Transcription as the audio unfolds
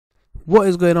What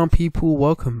is going on, people?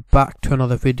 Welcome back to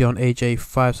another video on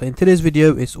AJ5. So in today's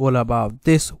video it's all about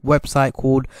this website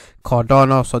called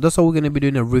Cardana. So that's what we're going to be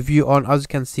doing a review on. As you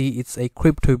can see, it's a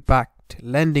crypto backed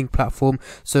lending platform.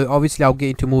 So obviously I'll get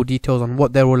into more details on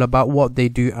what they're all about, what they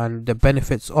do, and the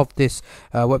benefits of this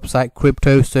website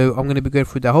crypto. So I'm going to be going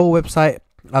through the whole website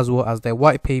as well as their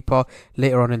white paper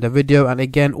later on in the video, and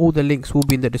again all the links will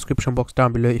be in the description box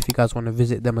down below if you guys want to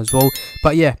visit them as well.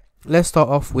 But yeah, let's start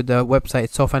off with the website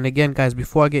itself. And again guys,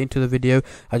 before I get into the video,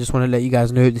 I just want to let you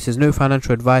guys know this is no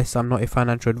financial advice. I'm not a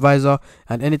financial advisor,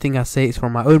 and anything I say is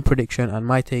from my own prediction and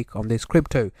my take on this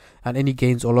crypto, and any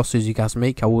gains or losses you guys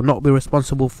make I will not be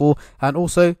responsible for. And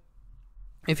also,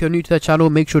 if you're new to the channel,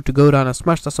 make sure to go down and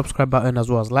smash the subscribe button as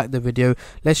well as like the video.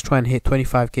 Let's try and hit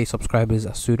 25k subscribers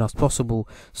as soon as possible.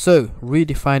 So,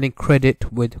 redefining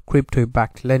credit with crypto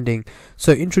backed lending.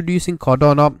 So introducing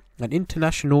Cardana, an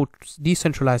international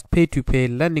decentralized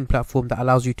P2P lending platform that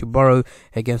allows you to borrow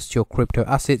against your crypto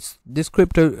assets. This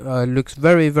crypto looks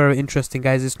very interesting,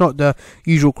 guys. It's not the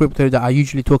usual crypto that I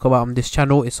usually talk about on this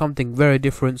channel. It's something very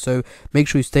different, so make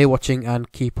sure you stay watching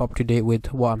and keep up to date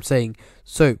with what I'm saying.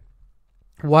 So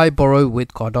why borrow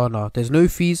with Cardana? There's no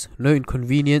fees, no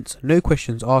inconvenience, no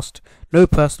questions asked, no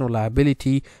personal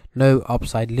liability, no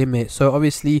upside limit. So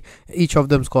obviously each of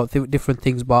them's got different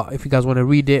things, but if you guys want to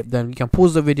read it, then you can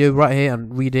pause the video right here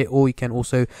and read it, or you can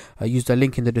also use the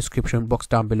link in the description box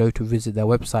down below to visit their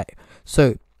website.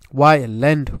 So why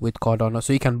lend with Cardana?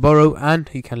 So you can borrow and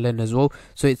you can lend as well.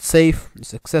 So it's safe,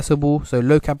 it's accessible, so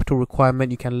low capital requirement.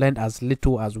 You can lend as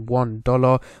little as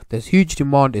 $1. There's huge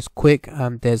demand, it's quick,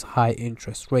 and there's high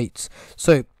interest rates.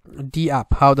 So the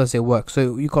app, how does it work?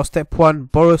 So you got step one: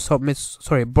 borrower submits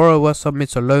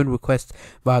a loan request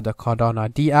via the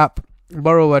Cardana D app.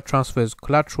 Borrower transfers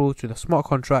collateral to the smart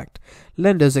contract.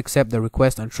 Lenders accept the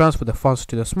request and transfer the funds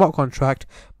to the smart contract.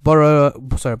 Borrower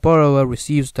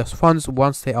receives the funds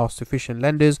once there are sufficient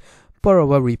lenders.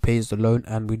 Borrower repays the loan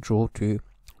and withdraw to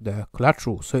the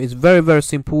collateral. So it's very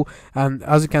simple, and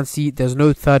as you can see, there's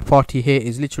no third party here.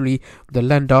 It's literally the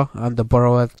lender and the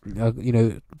borrower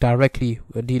directly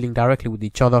dealing directly with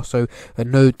each other. So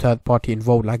no third party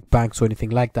involved like banks or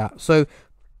anything like that. So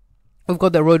we've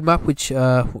got the roadmap, which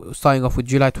starting off with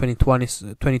July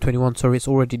 2021. Sorry, it's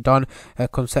already done.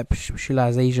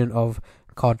 Conceptualization of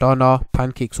Cardana,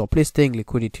 pancake swap listing,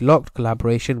 liquidity locked,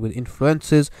 collaboration with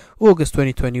influencers. August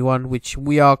 2021, which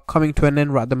we are coming to an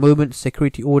end right at the moment.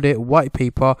 Security audit, white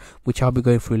paper, which I'll be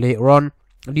going through later on.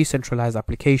 Decentralized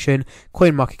application,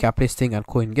 coin market cap listing, and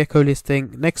coin gecko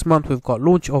listing. Next month we've got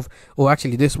launch of, or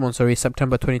actually this month, sorry,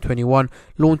 September 2021,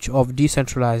 launch of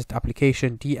decentralized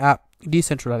application, D app,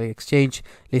 decentralized exchange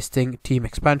listing, team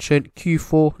expansion.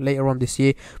 Q4 later on this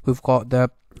year, we've got the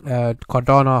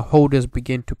Cardana holders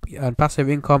begin to earn passive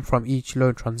income from each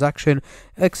loan transaction.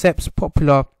 Accepts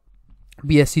popular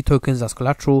BSC tokens as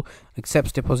collateral,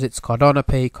 accepts deposits Cardana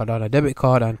Pay, Cardana Debit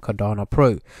Card, and Cardana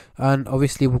Pro. And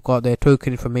obviously we've got their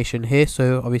token information here.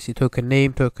 So obviously token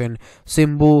name, token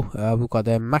symbol. We've got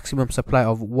their maximum supply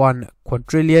of 1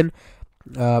 quadrillion.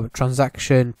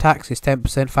 Transaction tax is 10%,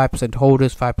 5%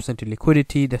 holders, 5% in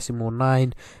liquidity, decimal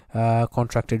 9,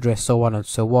 contract address, so on and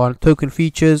so on. Token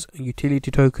features: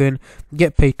 utility token,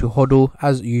 get paid to hodl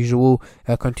as usual,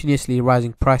 continuously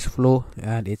rising price floor,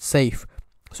 and it's safe.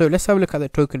 So let's have a look at the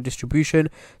token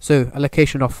distribution. So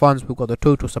allocation of funds, we've got the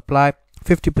total supply.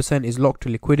 50% is locked to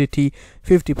liquidity,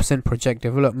 50% project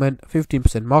development,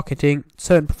 15% marketing,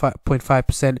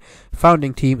 7.5%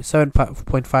 founding team,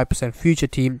 7.5% future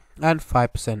team, and 5%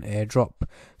 airdrop.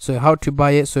 So how to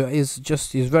buy it? So it's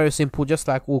very simple, just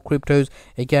like all cryptos.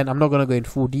 Again, I'm not going to go in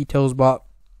full details, but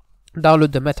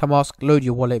download the MetaMask, load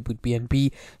your wallet with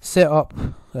BNB, set up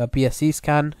a BSC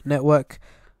scan network,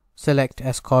 select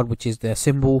S card, which is their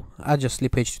symbol, add your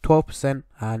slippage to 12%,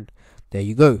 and there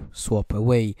you go, swap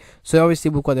away. So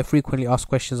obviously we've got the frequently asked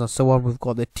questions and so on. We've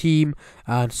got the team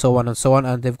and so on and so on,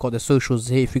 and they've got the socials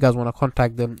here. If you guys want to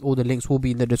contact them, all the links will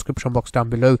be in the description box down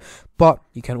below, but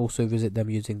you can also visit them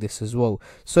using this as well.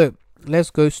 So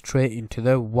let's go straight into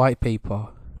the white paper.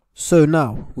 So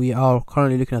now we are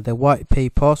currently looking at the white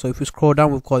paper. So if we scroll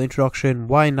down, we've got the introduction,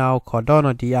 why now,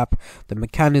 Cardana D app, the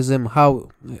mechanism, how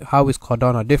is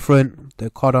Cardana different, the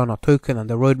Cardana token, and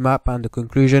the roadmap, and the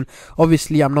conclusion.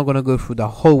 Obviously I'm not going to go through the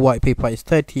whole white paper. It's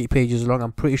 38 pages long.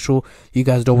 I'm pretty sure you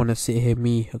guys don't want to sit here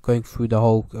me going through the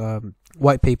whole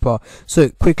white paper. So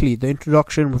quickly, the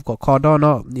introduction, we've got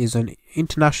Cardana is an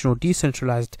international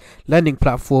decentralized lending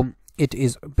platform. It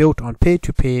is built on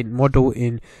peer-to-peer model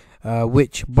in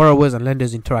which borrowers and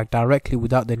lenders interact directly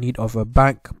without the need of a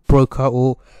bank, broker,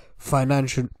 or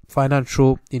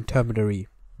financial intermediary.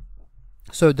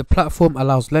 So the platform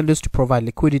allows lenders to provide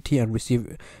liquidity and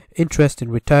receive interest in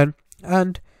return,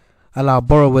 and allow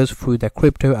borrowers through their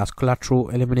crypto as collateral,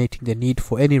 eliminating the need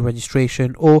for any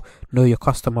registration or know your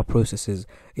customer processes.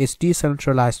 It's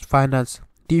decentralized finance,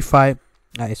 DeFi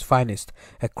at its finest,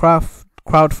 a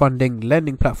crowdfunding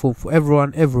lending platform for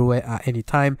everyone, everywhere, at any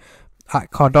time. At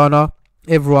Cardana,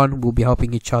 everyone will be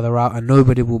helping each other out and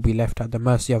nobody will be left at the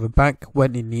mercy of a bank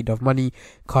when in need of money.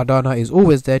 Cardana is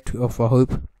always there to offer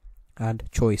hope and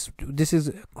choice. This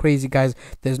is crazy, guys.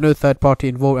 There's no third party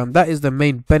involved, and that is the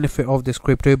main benefit of this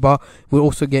crypto, but we'll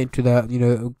also get into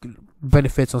the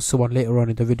benefits and so on later on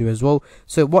in the video as well.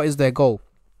 So what is their goal?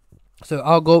 So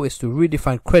our goal is to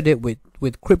redefine credit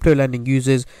with crypto lending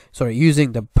using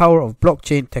the power of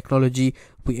blockchain technology.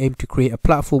 We aim to create a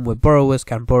platform where borrowers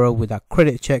can borrow without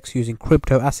credit checks using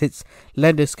crypto assets,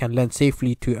 lenders can lend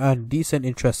safely to earn decent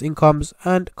interest incomes,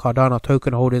 and Cardano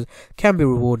token holders can be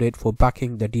rewarded for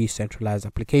backing the decentralized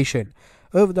application.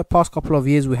 Over the past couple of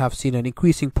years, we have seen an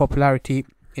increasing popularity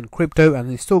in crypto,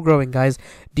 and it's still growing, guys,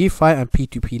 DeFi and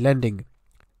P2P lending.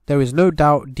 There is no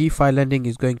doubt DeFi lending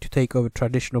is going to take over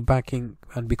traditional banking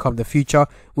and become the future,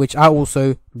 which I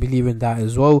also believe in that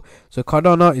as well. So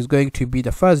Cardano is going to be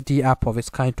the first D app of its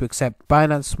kind to accept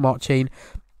Binance Smart Chain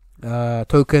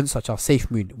tokens such as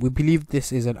SafeMoon. We believe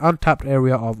this is an untapped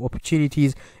area of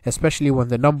opportunities, especially when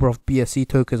the number of BSC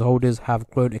tokens holders have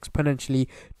grown exponentially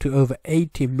to over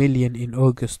 80 million in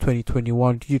August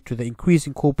 2021 due to the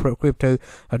increasing corporate crypto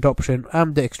adoption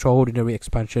and the extraordinary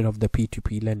expansion of the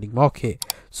P2P lending market.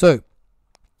 So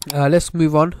let's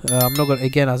move on. I'm not gonna,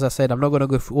 again, as I said, I'm not gonna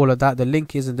go through all of that. The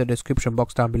link is in the description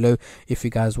box down below if you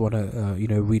guys want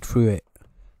to read through it.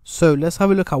 So let's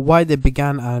have a look at why they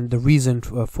began and the reason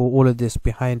for all of this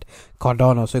behind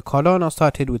Cardano. So Cardano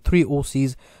started with 3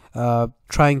 Aussies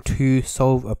trying to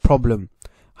solve a problem: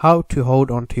 how to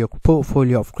hold on to your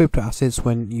portfolio of crypto assets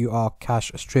when you are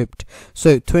cash stripped.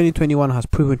 So 2021 has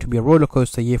proven to be a roller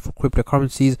coaster year for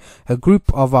cryptocurrencies. A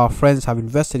group of our friends have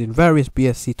invested in various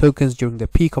BSC tokens during the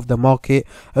peak of the market,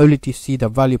 only to see the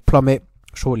value plummet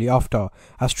shortly after.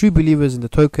 As true believers in the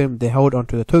token, they held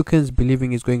onto the tokens,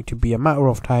 believing it's going to be a matter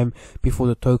of time before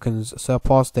the tokens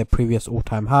surpass their previous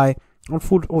all-time high.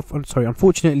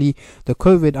 Unfortunately, the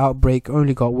COVID outbreak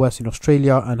only got worse in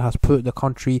Australia and has put the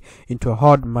country into a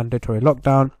hard mandatory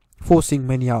lockdown, forcing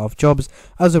many out of jobs.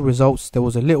 As a result, there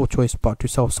was a little choice but to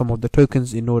sell some of the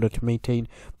tokens in order to maintain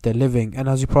their living, and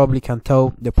as you probably can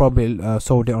tell, they probably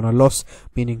sold it on a loss,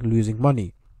 meaning losing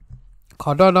money.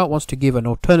 Cardano wants to give an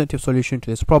alternative solution to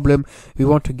this problem. We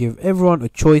want to give everyone a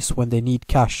choice when they need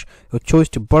cash, a choice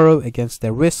to borrow against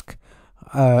their risk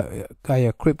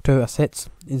crypto assets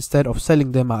instead of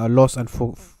selling them at a loss and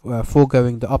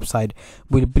foregoing the upside.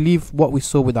 We believe what we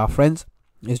saw with our friends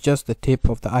is just the tip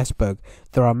of the iceberg.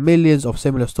 There are millions of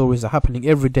similar stories happening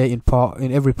every day in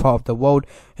every part of the world.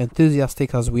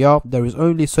 Enthusiastic as we are, there is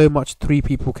only so much 3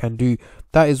 people can do.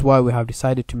 That is why we have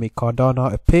decided to make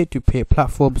Cardano a peer-to-peer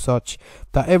platform such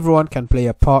that everyone can play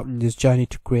a part in this journey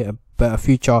to create a better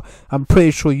future. I'm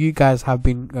pretty sure you guys have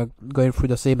been going through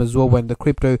the same as well when the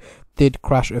crypto did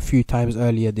crash a few times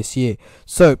earlier this year.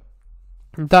 So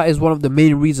that is one of the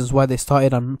main reasons why they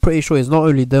started. I'm pretty sure it's not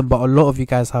only them, but a lot of you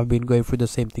guys have been going through the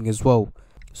same thing as well.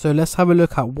 So let's have a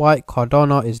look at why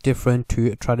Cardano is different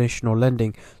to traditional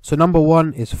lending. So number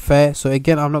 1 is fair. So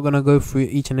again, I'm not going to go through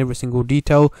each and every single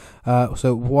detail.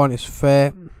 So 1 is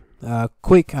fair,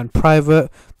 quick and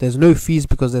private. There's no fees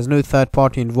because there's no third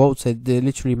party involved, so they're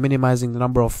literally minimizing the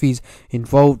number of fees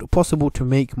involved. Possible to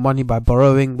make money by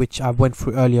borrowing, which I went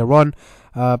through earlier on.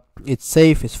 It's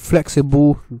safe, it's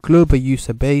flexible, global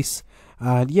user base,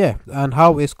 and yeah. And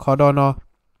how is Cardano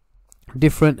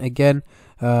different? Again,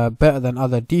 better than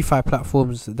other DeFi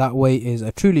platforms that way is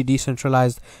truly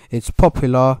decentralized, it's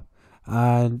popular,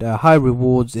 and high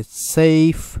rewards. It's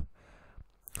safe,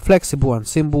 flexible, and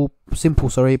simple.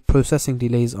 Processing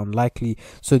delays unlikely.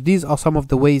 So these are some of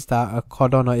the ways that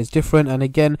Cardano is different. And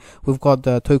again, we've got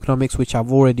the tokenomics, which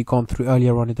I've already gone through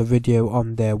earlier on in the video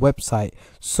on their website.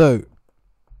 So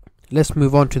let's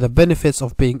move on to the benefits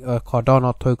of being a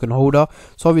Cardano token holder.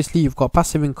 So obviously you've got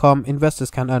passive income. Investors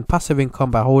can earn passive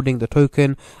income by holding the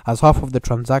token, as half of the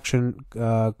transaction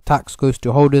tax goes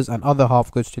to holders and other half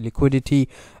goes to liquidity.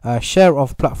 Share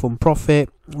of platform profit,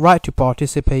 right to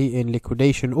participate in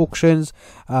liquidation auctions,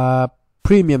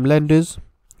 premium lenders,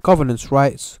 governance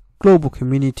rights, global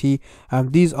community,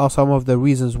 and these are some of the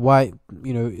reasons why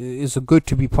it's good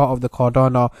to be part of the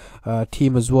Cardano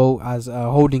team, as well as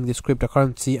holding this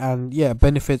cryptocurrency. And yeah,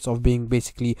 benefits of being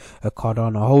basically a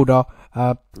Cardano holder.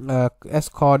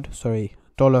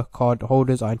 dollar card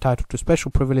holders are entitled to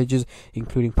special privileges,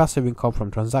 including passive income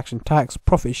from transaction tax,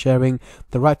 profit sharing,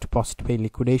 the right to participate in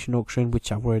liquidation auction,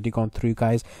 which I've already gone through,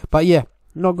 guys. But yeah,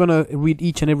 not gonna read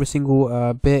each and every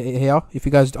single bit here. If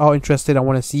you guys are interested and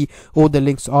want to see, all the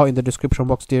links are in the description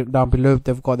box down below.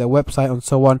 They've got their website and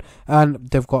so on, and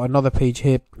they've got another page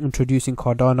here introducing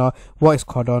Cardana, what is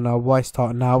Cardana, why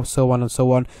start now, so on and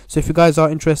so on. So if you guys are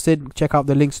interested, check out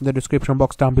the links in the description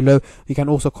box down below. You can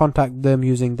also contact them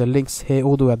using the links here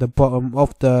all the way at the bottom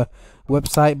of the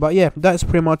website. But yeah, that's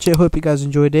pretty much it. Hope you guys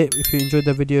enjoyed it. If you enjoyed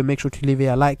the video, make sure to leave it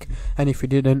a like, and if you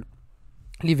didn't,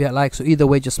 leave it a like. So either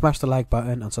way, just smash the like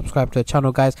button and subscribe to the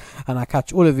channel, guys, and I'll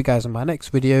catch all of you guys in my next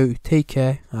video. Take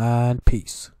care and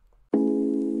peace.